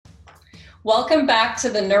Welcome back to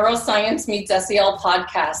the Neuroscience Meets SEL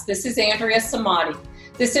podcast. This is Andrea Samadi.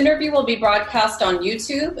 This interview will be broadcast on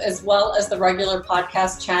YouTube as well as the regular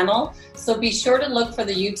podcast channel, so be sure to look for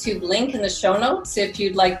the YouTube link in the show notes if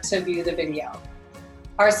you'd like to view the video.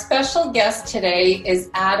 Our special guest today is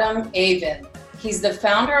Adam Avin. He's the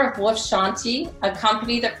founder of Woof Shanti, a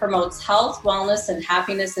company that promotes health, wellness, and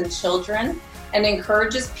happiness in children and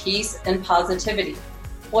encourages peace and positivity.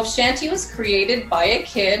 Woof Shanti was created by a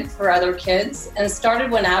kid for other kids and started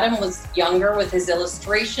when Adam was younger with his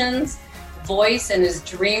illustrations, voice, and his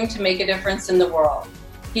dream to make a difference in the world.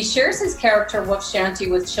 He shares his character Woof Shanti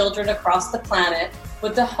with children across the planet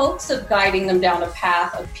with the hopes of guiding them down a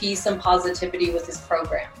path of peace and positivity with his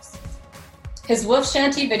programs. His Woof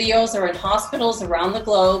Shanti videos are in hospitals around the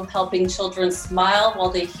globe, helping children smile while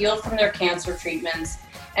they heal from their cancer treatments,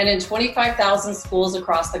 and in 25,000 schools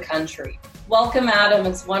across the country. Welcome, Adam.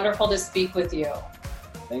 It's wonderful to speak with you.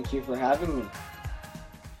 Thank you for having me.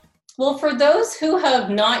 Well, for those who have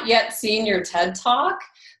not yet seen your TED Talk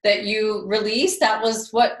that you released, that was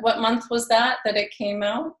what month was that it came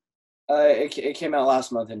out? It came out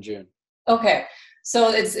last month in June. Okay.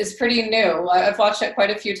 So it's pretty new. I've watched it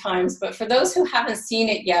quite a few times, but for those who haven't seen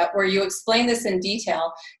it yet, where you explain this in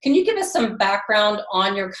detail, can you give us some background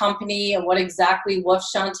on your company and what exactly Woof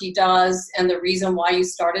Shanti does and the reason why you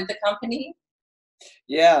started the company?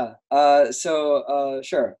 Yeah,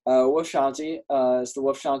 sure. Woof Shanti is the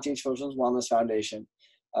Woof Shanti Children's Wellness Foundation.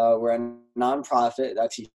 We're a nonprofit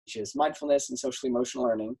that teaches mindfulness and social emotional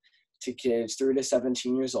learning to kids 3 to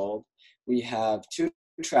 17 years old. We have 2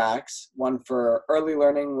 tracks, one for early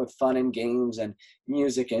learning with fun and games and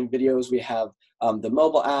music and videos. We have the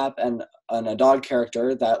mobile app and a dog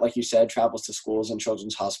character that, like you said, travels to schools and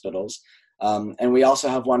children's hospitals. And we also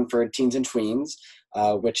have one for teens and tweens,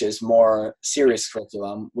 which is more serious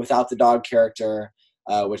curriculum without the dog character,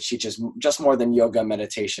 which teaches just more than yoga,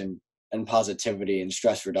 meditation, and positivity and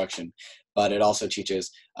stress reduction. But it also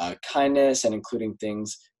teaches kindness and including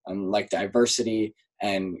things like diversity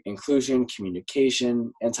and inclusion,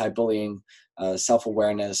 communication, anti-bullying,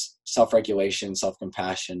 self-awareness, self-regulation,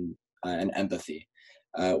 self-compassion, and empathy.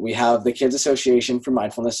 We have the Kids Association for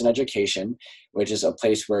Mindfulness and Education, which is a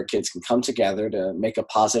place where kids can come together to make a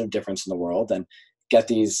positive difference in the world and get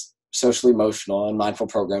these social, emotional, and mindful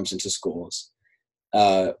programs into schools.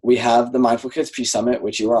 We have the Mindful Kids Peace Summit,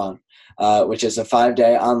 which you are on, which is a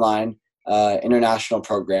 5-day online international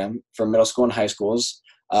program for middle school and high schools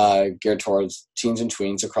geared towards teens and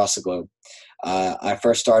tweens across the globe. I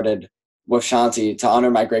first started Woof Shanti to honor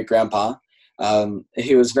my great-grandpa.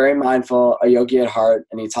 He was very mindful, a yogi at heart,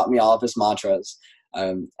 and he taught me all of his mantras.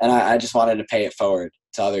 And I just wanted to pay it forward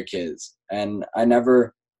to other kids. And I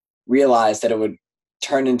never realized that it would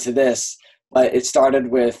turn into this, but it started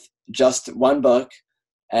with just one book,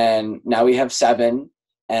 and now we have 7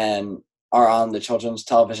 and are on the Children's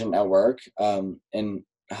Television Network in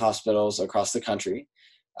hospitals across the country.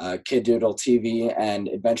 Kid Doodle TV and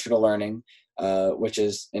Adventure to Learning, which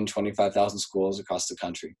is in 25,000 schools across the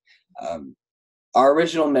country. Our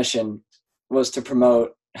original mission was to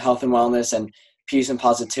promote health and wellness and peace and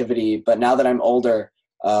positivity, but now that I'm older,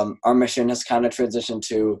 our mission has kind of transitioned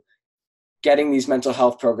to getting these mental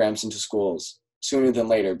health programs into schools sooner than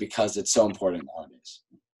later because it's so important nowadays.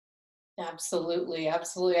 Absolutely.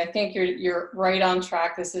 I think you're right on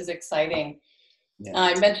track. This is exciting. Yeah.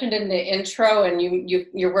 I mentioned in the intro, and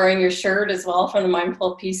you're wearing your shirt as well from the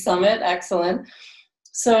Mindful Peace Summit. Excellent.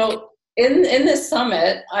 So in this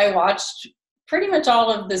summit, I watched pretty much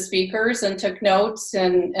all of the speakers and took notes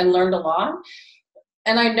and learned a lot.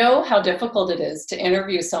 And I know how difficult it is to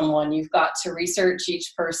interview someone. You've got to research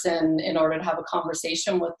each person in order to have a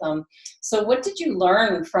conversation with them. So what did you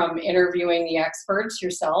learn from interviewing the experts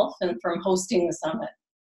yourself and from hosting the summit?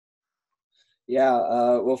 Yeah,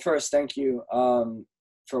 well, first, thank you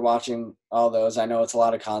for watching all those. I know it's a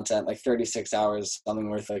lot of content, like 36 hours, something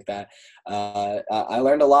worth like that. I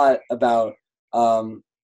learned a lot about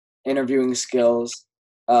interviewing skills,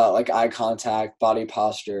 like eye contact, body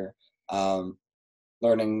posture,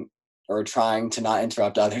 learning or trying to not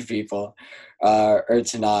interrupt other people, or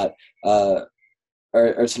to not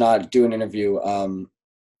do an interview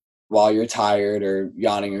while you're tired or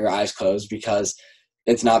yawning or your eyes closed, because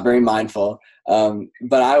it's not very mindful.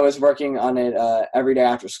 But I was working on it every day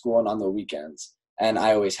after school and on the weekends. And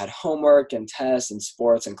I always had homework and tests and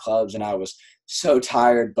sports and clubs, and I was so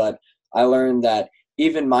tired. But I learned that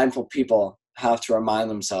even mindful people have to remind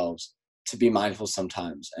themselves to be mindful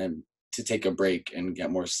sometimes and to take a break and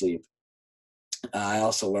get more sleep. I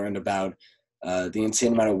also learned about the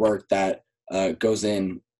insane amount of work that goes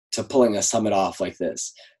in to pulling a summit off like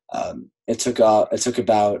this. It took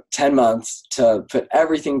about 10 months to put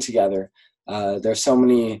everything together. There's so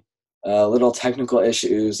many little technical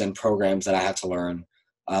issues and programs that I had to learn.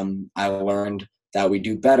 I learned that we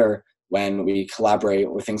do better when we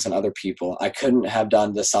collaborate with things on other people. I couldn't have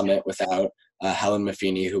done the summit without Helen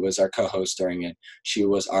Maffini, who was our co-host during it. She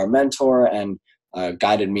was our mentor and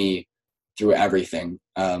guided me through everything.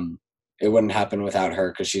 It wouldn't happen without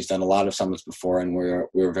her because she's done a lot of summits before, and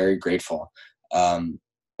we're very grateful.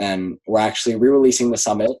 And we're actually re-releasing the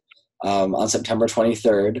summit on September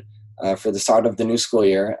 23rd for the start of the new school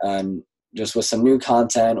year, just with some new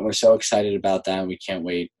content. We're so excited about that, and we can't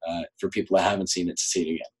wait for people that haven't seen it to see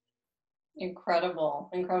it again. Incredible.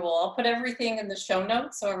 I'll put everything in the show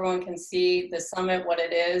notes so everyone can see the summit, what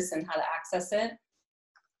it is, and how to access it.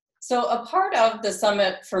 So a part of the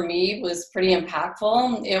summit for me was pretty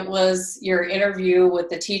impactful. It was your interview with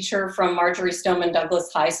the teacher from Marjory Stoneman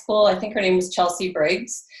Douglas High School. I think her name was Chelsea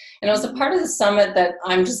Briggs. And it was a part of the summit that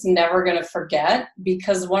I'm just never going to forget,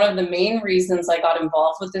 because one of the main reasons I got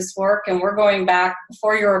involved with this work, and we're going back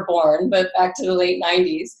before you were born, but back to the late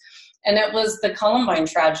 90s, and it was the Columbine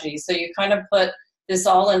tragedy. So you kind of put this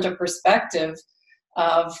all into perspective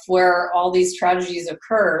of where all these tragedies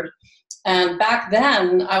occurred. And back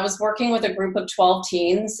then, I was working with a group of 12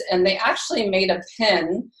 teens, and they actually made a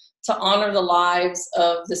pin to honor the lives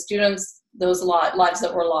of the students, those lives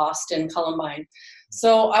that were lost in Columbine.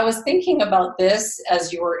 So I was thinking about this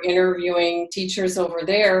as you were interviewing teachers over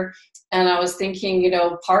there, and I was thinking,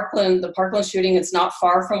 the Parkland shooting, it's not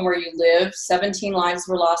far from where you live. 17 lives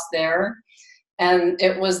were lost there. And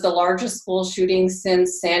it was the largest school shooting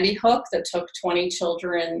since Sandy Hook that took 20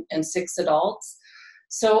 children and 6 adults.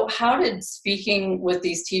 So how did speaking with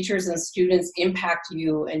these teachers and students impact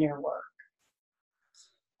you and your work?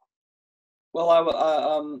 Well,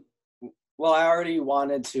 I already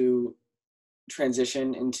wanted to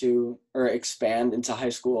transition into or expand into high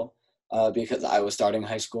school because I was starting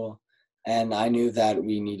high school, and I knew that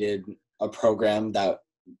we needed a program that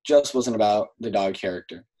just wasn't about the dog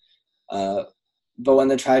character. But when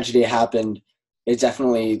the tragedy happened, it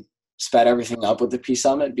definitely sped everything up with the Peace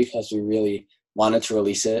Summit, because we really wanted to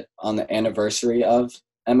release it on the anniversary of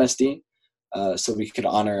MSD, so we could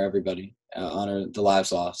honor everybody, honor the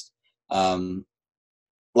lives lost.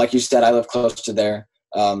 Like you said, I live close to there,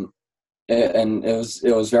 and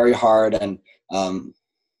it was very hard, and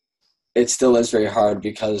it still is very hard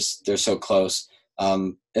because they're so close,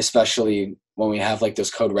 especially when we have like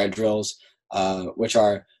those code red drills, which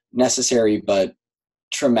are necessary but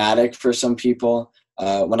traumatic for some people.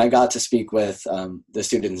 When I got to speak with the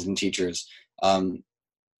students and teachers,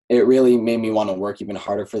 it really made me want to work even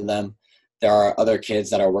harder for them. There are other kids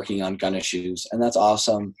that are working on gun issues, and that's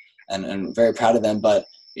awesome, and very proud of them. But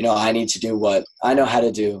I need to do what I know how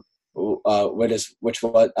to do,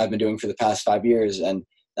 what I've been doing for the past 5 years, and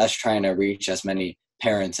that's trying to reach as many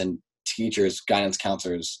parents and teachers, guidance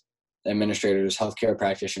counselors, administrators, healthcare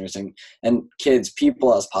practitioners, and kids,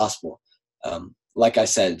 people as possible. Like I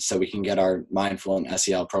said, so we can get our mindful and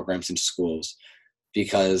SEL programs into schools,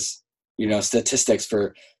 because statistics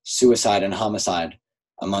for suicide and homicide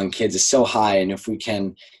among kids is so high, and if we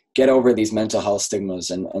can get over these mental health stigmas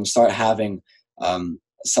and start having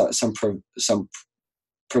some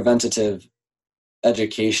preventative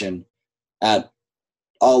education at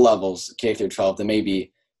all levels, K through 12, then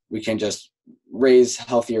maybe we can just raise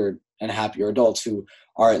healthier and happier adults who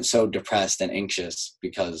aren't so depressed and anxious,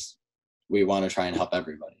 because we want to try and help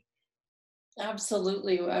everybody.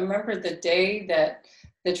 Absolutely. I remember the day that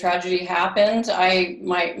the tragedy happened,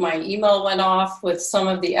 my email went off with some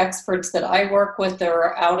of the experts that I work with that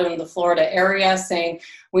are out in the Florida area saying,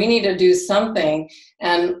 we need to do something.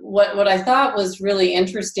 And what I thought was really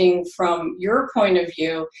interesting from your point of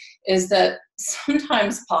view is that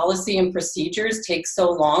sometimes policy and procedures take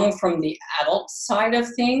so long from the adult side of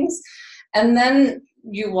things. And then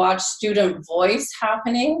you watch student voice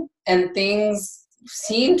happening, and things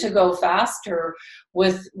seem to go faster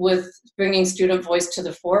with bringing student voice to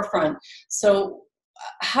the forefront. So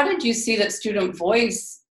how did you see that student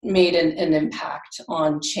voice made an impact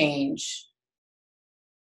on change?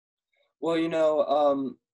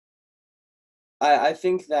 Well, I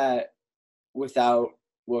think that without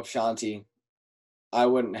Wolf Shanti, I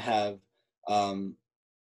wouldn't have been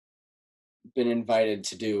invited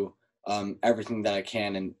to do everything that I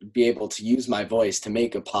can and be able to use my voice to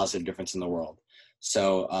make a positive difference in the world.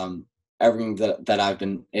 So everything that I've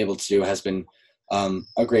been able to do has been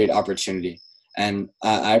a great opportunity. And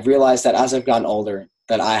I've realized that as I've gotten older,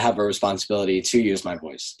 that I have a responsibility to use my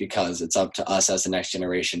voice, because it's up to us as the next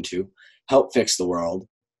generation to help fix the world.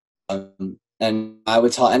 And I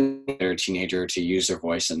would tell any other teenager to use their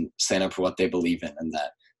voice and stand up for what they believe in, and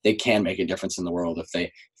that they can make a difference in the world if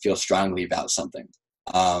they feel strongly about something.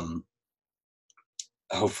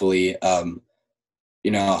 Hopefully, I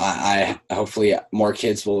hopefully more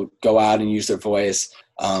kids will go out and use their voice,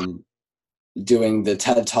 doing the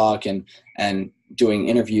TED Talk and doing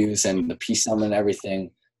interviews and the Peace Summit and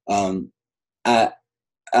everything.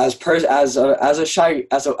 As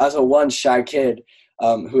a once shy kid,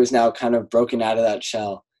 who is now kind of broken out of that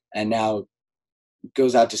shell and now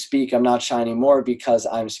goes out to speak, I'm not shy anymore because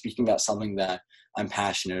I'm speaking about something that I'm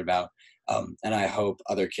passionate about. And I hope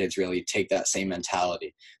other kids really take that same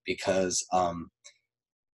mentality because,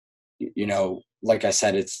 like I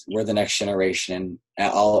said, we're the next generation,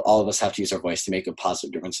 and all of us have to use our voice to make a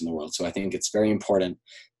positive difference in the world. So I think it's very important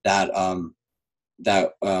that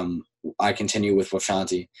I continue with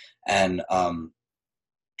WFShanti and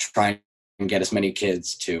try and get as many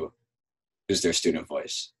kids to use their student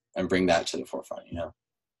voice and bring that to the forefront,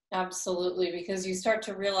 Absolutely, because you start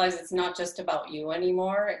to realize it's not just about you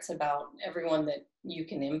anymore. It's about everyone that you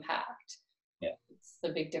can impact. Yeah. It's the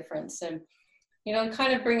big difference. And,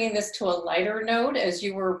 kind of bringing this to a lighter note, as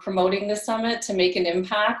you were promoting the summit to make an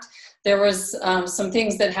impact, there was some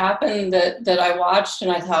things that happened that I watched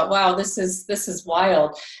and I thought, wow, this is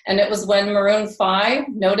wild. And it was when Maroon 5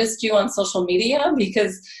 noticed you on social media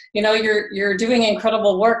because, you're doing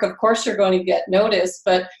incredible work. Of course, you're going to get noticed,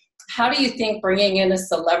 but how do you think bringing in a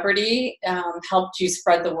celebrity helped you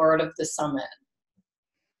spread the word of the summit?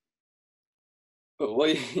 Well,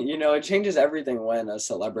 it changes everything when a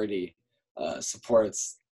celebrity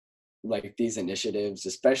supports like these initiatives,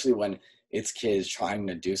 especially when it's kids trying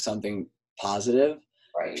to do something positive.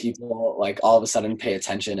 Right. People like all of a sudden pay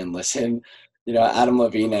attention and listen. Adam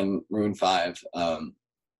Levine and Maroon 5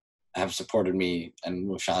 have supported me and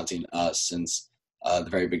WFShanti and us since the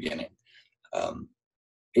very beginning.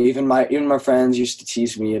 Even my friends used to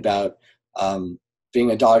tease me about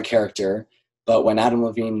being a dog character, but when Adam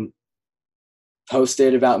Levine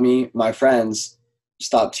posted about me, my friends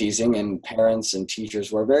stopped teasing, and parents and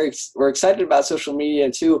teachers were excited about social media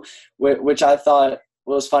too, which I thought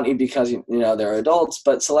was funny because they're adults,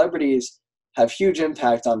 but celebrities have huge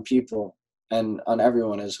impact on people and on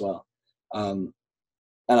everyone as well. And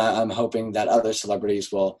I'm hoping that other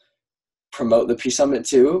celebrities will promote the Peace Summit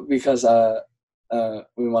too, because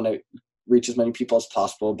we want to reach as many people as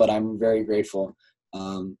possible. But I'm very grateful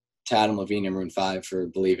to Adam Levine and Maroon 5 for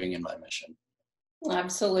believing in my mission.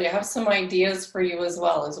 Absolutely. I have some ideas for you as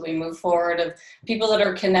well as we move forward of people that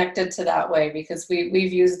are connected to that way, because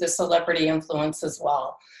we've used the celebrity influence as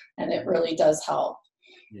well, and it really does help.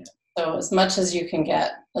 Yeah. So as much as you can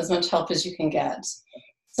get, as much help as you can get.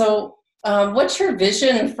 So what's your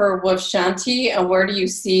vision for WFShanti, and where do you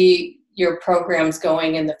see your programs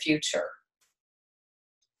going in the future?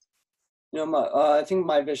 I think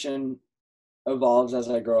my vision evolves as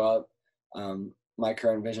I grow up. My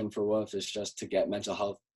current vision for WFShanti is just to get mental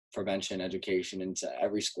health prevention education into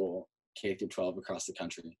every school, K through 12 across the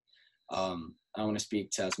country. I want to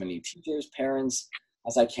speak to as many teachers, parents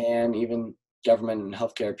as I can, even government and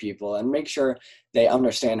healthcare people, and make sure they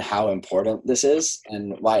understand how important this is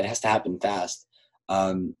and why it has to happen fast.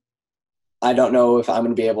 I don't know if I'm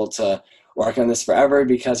going to be able to work on this forever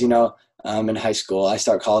because, I'm in high school. I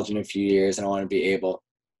start college in a few years, and I want to be able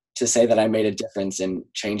to say that I made a difference in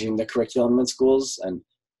changing the curriculum in schools and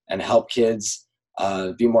help kids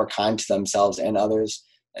be more kind to themselves and others,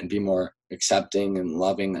 and be more accepting and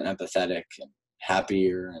loving and empathetic and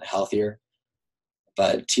happier and healthier.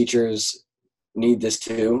 But teachers need this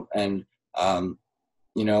too. And,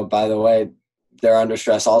 by the way, they're under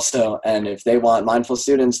stress also. And if they want mindful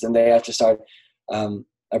students, then they have to start a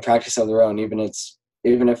practice of their own, even if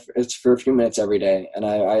it's for a few minutes every day.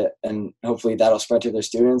 And hopefully that'll spread to their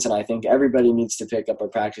students. And I think everybody needs to pick up a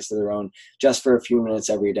practice of their own just for a few minutes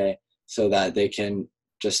every day so that they can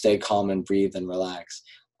just stay calm and breathe and relax.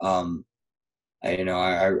 I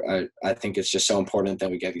think it's just so important that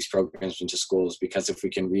we get these programs into schools, because if we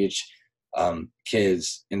can reach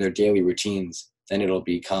kids in their daily routines, then it'll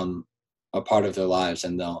become a part of their lives,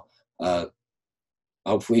 and they'll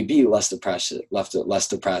hopefully be less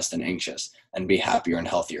depressed and anxious, and be happier and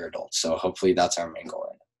healthier adults. So hopefully that's our main goal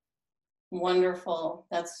right now. Wonderful.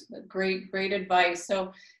 That's great advice.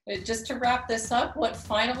 So just to wrap this up, what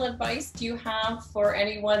final advice do you have for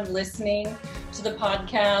anyone listening to the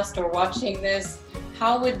podcast or watching this?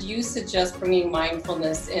 How would you suggest bringing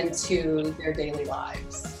mindfulness into their daily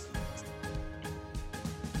lives?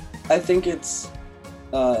 I think it's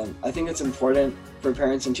important for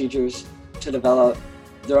parents and teachers to develop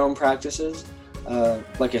their own practices.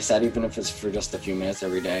 Like I said, even if it's for just a few minutes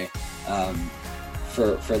every day,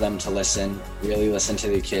 for them to really listen to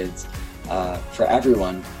the kids, for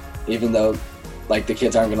everyone, even though like the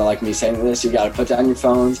kids aren't going to like me saying this. You got to put down your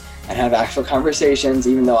phones and have actual conversations,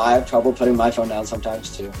 even though I have trouble putting my phone down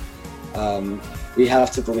sometimes too. We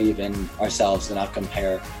have to believe in ourselves and not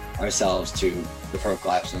compare ourselves to the perfect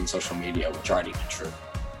lives on social media, which aren't even true.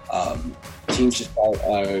 Teens should start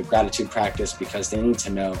a gratitude practice because they need to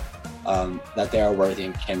know that they are worthy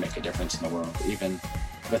and can make a difference in the world, even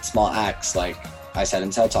with small acts like I said in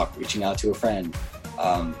TED Talk, reaching out to a friend,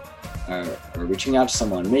 or reaching out to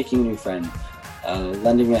someone, making a new friend,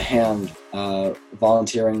 lending a hand,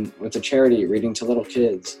 volunteering with a charity, reading to little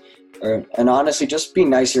kids, and honestly, just be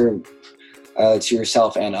nicer to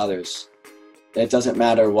yourself and others. It doesn't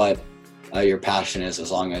matter what your passion is,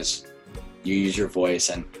 as long as you use your voice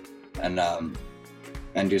and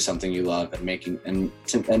do something you love and make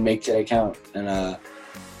today count.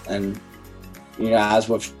 And you know, as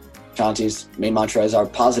with Shanti's main mantra is our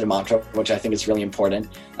positive mantra, which I think is really important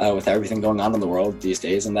with everything going on in the world these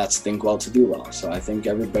days, and that's think well to do well. So I think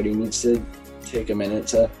everybody needs to take a minute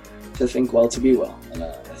to think well to be well, and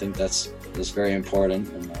I think that's very important.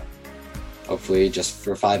 And hopefully just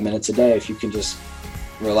for 5 minutes a day, if you can just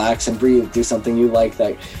relax and breathe, do something you like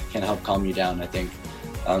that can help calm you down, I think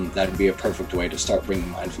that would be a perfect way to start bringing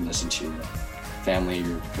mindfulness into your family,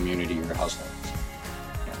 your community, your household.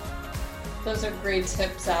 Those are great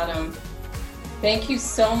tips, Adam. Thank you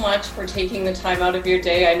so much for taking the time out of your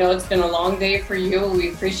day. I know it's been a long day for you. We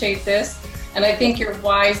appreciate this. And I think you're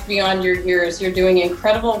wise beyond your years. You're doing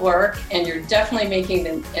incredible work, and you're definitely making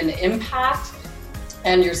an impact.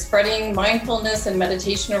 And you're spreading mindfulness and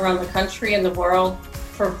meditation around the country and the world.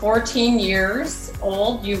 For 14 years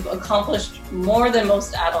old, you've accomplished more than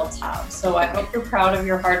most adults have. So I hope you're proud of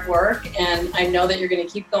your hard work, and I know that you're going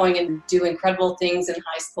to keep going and do incredible things in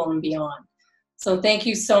high school and beyond. So thank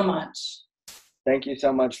you so much. Thank you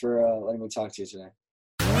so much for letting me talk to you today.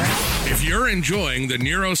 If you're enjoying the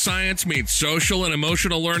Neuroscience Meets Social and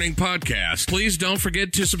Emotional Learning podcast, please don't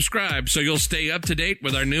forget to subscribe so you'll stay up to date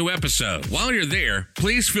with our new episode. While you're there,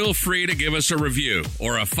 please feel free to give us a review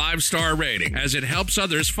or a 5-star rating, as it helps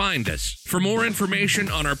others find us. For more information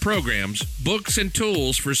on our programs, books, and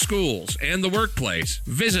tools for schools and the workplace,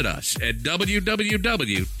 visit us at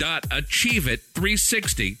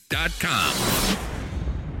www.achieveit360.com.